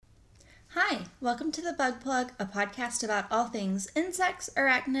Welcome to The Bug Plug, a podcast about all things insects,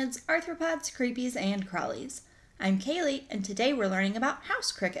 arachnids, arthropods, creepies, and crawlies. I'm Kaylee, and today we're learning about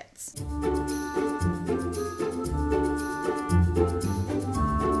house crickets.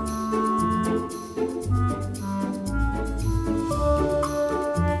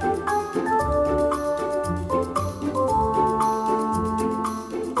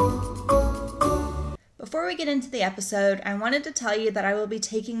 Before we get into the episode, I wanted to tell you that I will be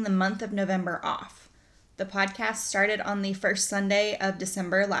taking the month of November off. The podcast started on the first Sunday of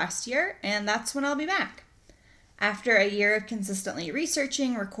December last year, and that's when I'll be back. After a year of consistently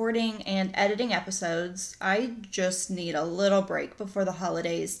researching, recording, and editing episodes, I just need a little break before the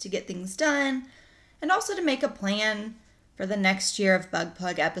holidays to get things done, and also to make a plan for the next year of Bug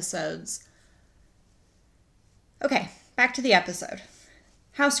Plug episodes. Okay, back to the episode.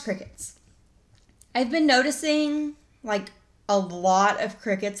 House crickets. I've been noticing a lot of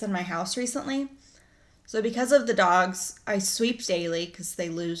crickets in my house recently. So because of the dogs, I sweep daily because they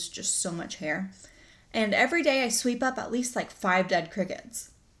lose just so much hair. And every day I sweep up at least 5 dead crickets.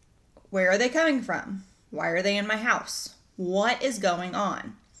 Where are they coming from? Why are they in my house? What is going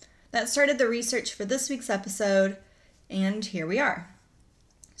on? That started the research for this week's episode, and here we are.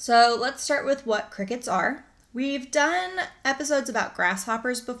 So let's start with what crickets are. We've done episodes about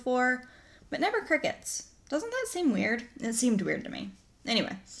grasshoppers before, but never crickets. Doesn't that seem weird? It seemed weird to me.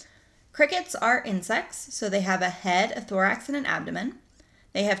 Anyway, crickets are insects, so they have a head, a thorax, and an abdomen.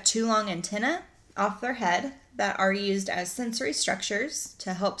 They have 2 long antennae off their head that are used as sensory structures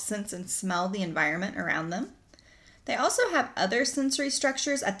to help sense and smell the environment around them. They also have other sensory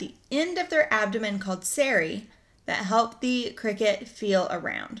structures at the end of their abdomen called cerci that help the cricket feel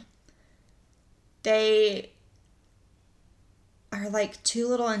around. They are 2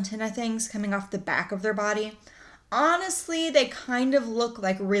 little antenna things coming off the back of their body. Honestly, they kind of look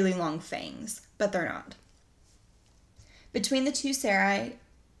like really long fangs, but they're not. Between the 2 cerci,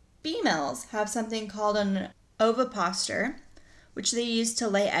 females have something called an ovipositor, which they use to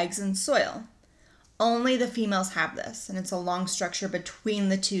lay eggs in soil. Only the females have this, and it's a long structure between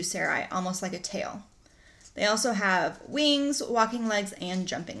the 2 cerci, almost like a tail. They also have wings, walking legs, and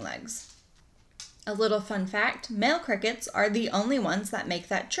jumping legs. A little fun fact, male crickets are the only ones that make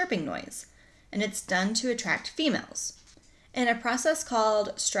that chirping noise, and it's done to attract females. In a process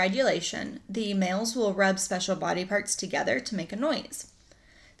called stridulation, the males will rub special body parts together to make a noise.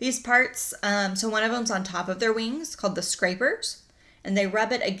 These parts, so one of them's on top of their wings, called the scrapers, and they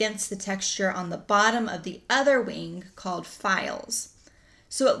rub it against the texture on the bottom of the other wing, called files.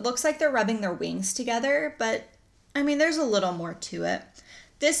 So it looks like they're rubbing their wings together, but there's a little more to it.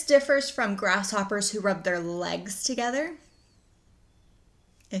 This differs from grasshoppers who rub their legs together.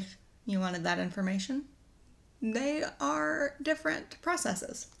 If you wanted that information, they are different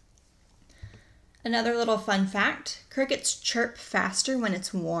processes. Another little fun fact, crickets chirp faster when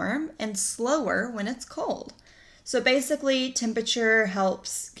it's warm and slower when it's cold. So basically, temperature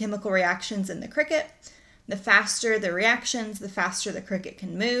helps chemical reactions in the cricket. The faster the reactions, the faster the cricket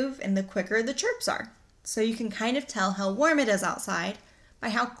can move, and the quicker the chirps are. So you can kind of tell how warm it is outside by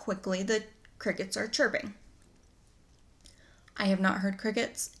how quickly the crickets are chirping. I have not heard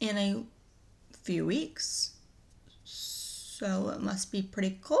crickets in a few weeks, so it must be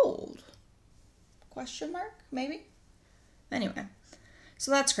pretty cold. Question mark, maybe? Anyway,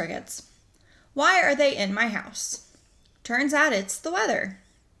 so that's crickets. Why are they in my house? Turns out it's the weather.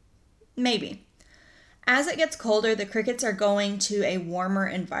 Maybe. As it gets colder, the crickets are going to a warmer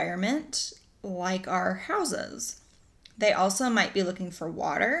environment, like our houses. They also might be looking for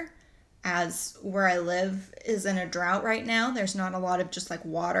water, as where I live is in a drought right now. There's not a lot of just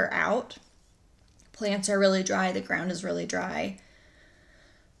water out. Plants are really dry. The ground is really dry.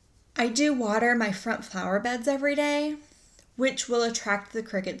 I do water my front flower beds every day, which will attract the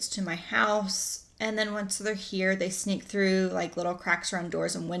crickets to my house. And then once they're here, they sneak through little cracks around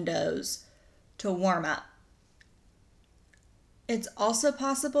doors and windows to warm up. It's also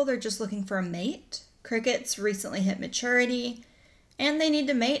possible they're just looking for a mate. Crickets recently hit maturity, and they need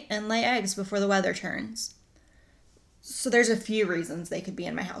to mate and lay eggs before the weather turns. So there's a few reasons they could be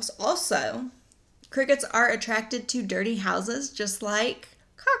in my house. Also, crickets are attracted to dirty houses just like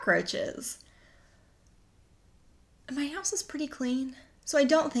cockroaches. My house is pretty clean, so I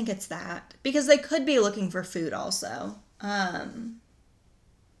don't think it's that, because they could be looking for food also. But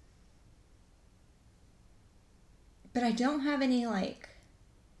I don't have any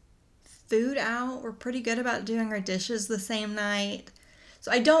food out. We're pretty good about doing our dishes the same night.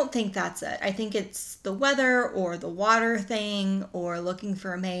 So I don't think that's it. I think it's the weather or the water thing or looking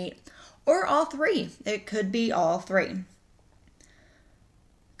for a mate or all 3. It could be all 3.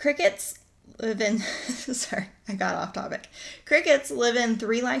 Crickets live in, sorry, I got off topic. Crickets live in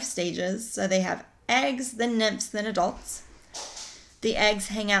 3 life stages. So they have eggs, then nymphs, then adults. The eggs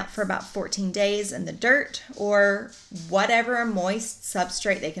hang out for about 14 days in the dirt or whatever moist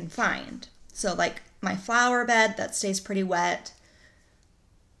substrate they can find. So like my flower bed, that stays pretty wet.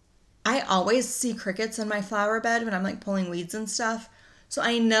 I always see crickets in my flower bed when I'm like pulling weeds and stuff. So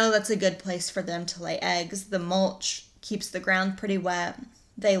I know that's a good place for them to lay eggs. The mulch keeps the ground pretty wet.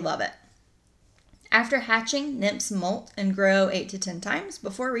 They love it. After hatching, nymphs molt and grow 8 to 10 times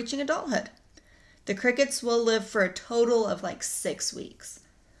before reaching adulthood. The crickets will live for a total of like 6 weeks.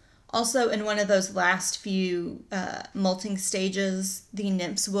 Also, in one of those last few molting stages, the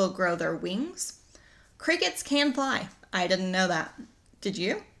nymphs will grow their wings. Crickets can fly. I didn't know that. Did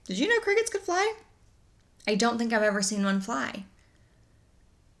you? Did you know crickets could fly? I don't think I've ever seen one fly.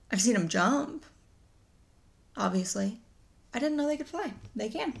 I've seen them jump, obviously. I didn't know they could fly. They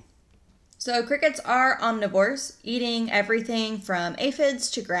can. So crickets are omnivores, eating everything from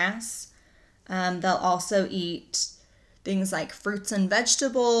aphids to grass. They'll also eat things like fruits and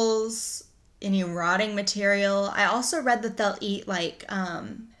vegetables, any rotting material. I also read that they'll eat like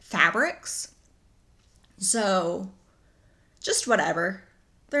fabrics. So just whatever.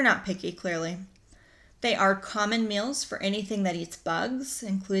 They're not picky, clearly. They are common meals for anything that eats bugs,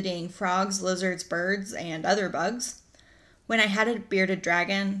 including frogs, lizards, birds, and other bugs. When I had a bearded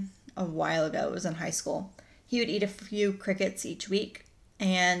dragon a while ago, it was in high school, he would eat a few crickets each week.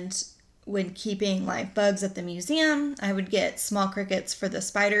 And when keeping live bugs at the museum, I would get small crickets for the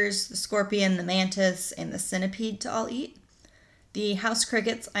spiders, the scorpion, the mantis, and the centipede to all eat. The house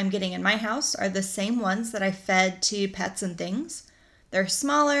crickets I'm getting in my house are the same ones that I fed to pets and things. They're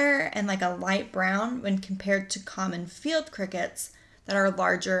smaller and like a light brown when compared to common field crickets that are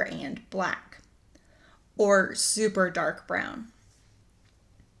larger and black, or super dark brown.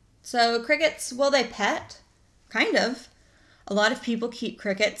 So crickets, will they pet? Kind of. A lot of people keep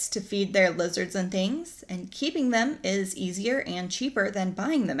crickets to feed their lizards and things, and keeping them is easier and cheaper than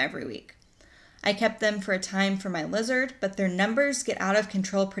buying them every week. I kept them for a time for my lizard, but their numbers get out of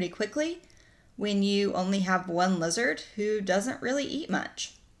control pretty quickly when you only have one lizard who doesn't really eat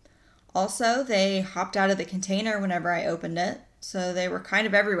much. Also, they hopped out of the container whenever I opened it, so they were kind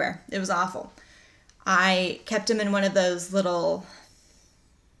of everywhere. It was awful. I kept them in one of those little,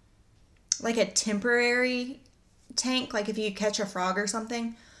 like a temporary tank, like if you catch a frog or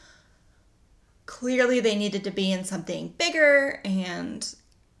something. Clearly they needed to be in something bigger and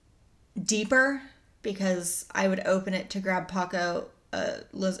deeper, because I would open it to grab Paco a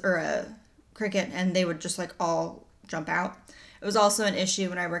cricket and they would just like all jump out. It was also an issue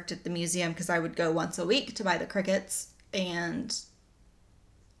when I worked at the museum because I would go once a week to buy the crickets, and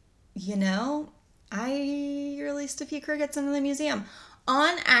I released a few crickets into the museum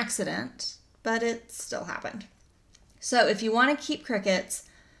on accident, but it still happened. So if you want to keep crickets,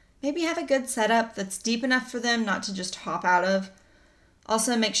 maybe have a good setup that's deep enough for them not to just hop out of.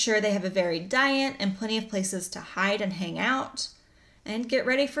 Also make sure they have a varied diet and plenty of places to hide and hang out. And get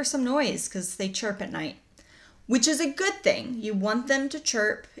ready for some noise because they chirp at night, which is a good thing. You want them to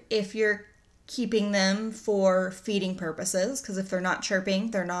chirp if you're keeping them for feeding purposes, because if they're not chirping,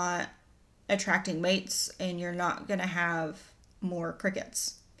 they're not attracting mates and you're not going to have more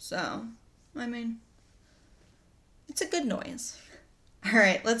crickets. So, it's a good noise. All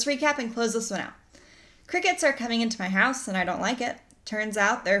right, let's recap and close this one out. Crickets are coming into my house and I don't like it. Turns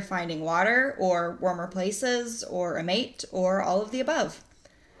out they're finding water or warmer places or a mate or all of the above.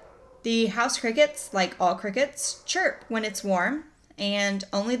 The house crickets, like all crickets, chirp when it's warm, and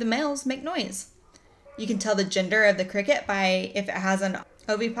only the males make noise. You can tell the gender of the cricket by if it has an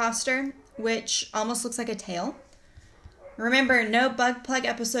ovipositor, which almost looks like a tail. Remember, no Bug Plug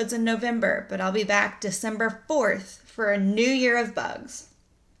episodes in November, but I'll be back December 4th for a new year of bugs.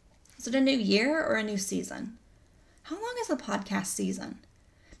 Is it a new year or a new season? How long is the podcast season?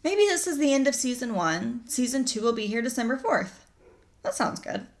 Maybe this is the end of season 1. Season 2 will be here December 4th. That sounds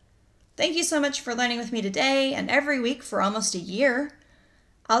good. Thank you so much for learning with me today and every week for almost a year.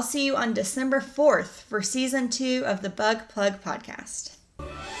 I'll see you on December 4th for season 2 of the Bug Plug podcast.